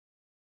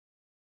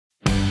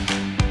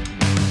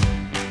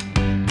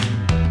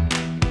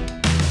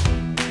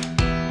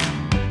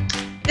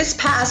This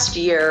past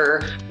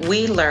year,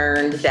 we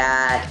learned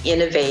that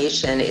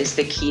innovation is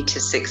the key to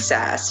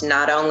success.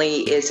 Not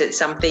only is it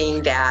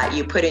something that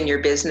you put in your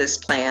business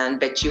plan,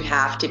 but you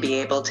have to be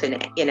able to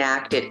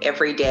enact it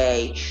every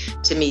day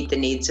to meet the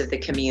needs of the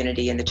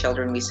community and the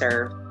children we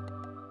serve.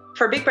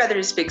 For Big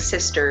Brothers Big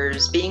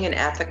Sisters, being an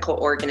ethical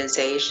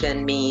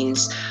organization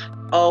means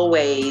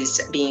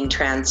always being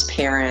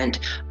transparent,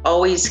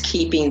 always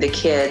keeping the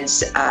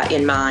kids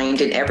in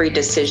mind in every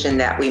decision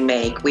that we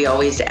make. We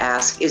always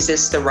ask, is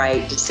this the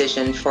right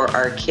decision for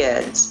our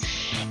kids?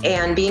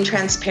 And being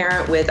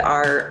transparent with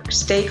our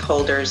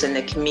stakeholders in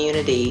the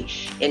community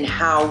in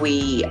how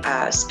we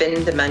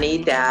spend the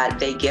money that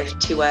they give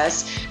to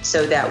us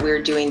so that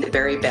we're doing the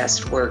very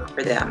best work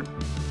for them.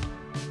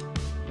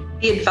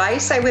 The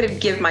advice I would have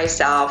given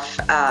myself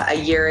a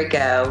year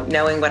ago,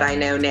 knowing what I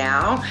know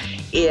now,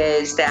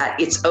 is that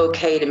it's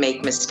okay to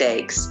make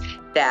mistakes,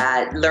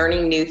 that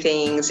learning new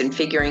things and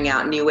figuring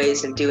out new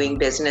ways of doing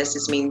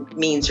business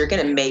means you're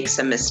going to make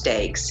some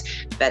mistakes,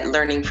 but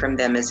learning from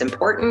them is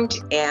important,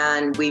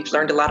 and we've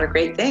learned a lot of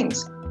great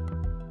things.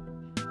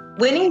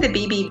 Winning the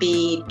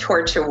BBB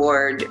Torch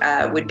Award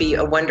would be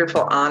a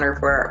wonderful honor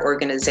for our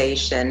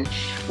organization.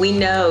 We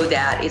know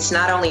that it's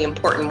not only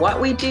important what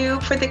we do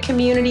for the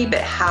community,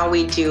 but how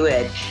we do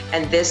it,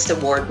 and this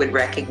award would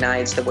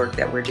recognize the work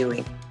that we're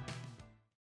doing.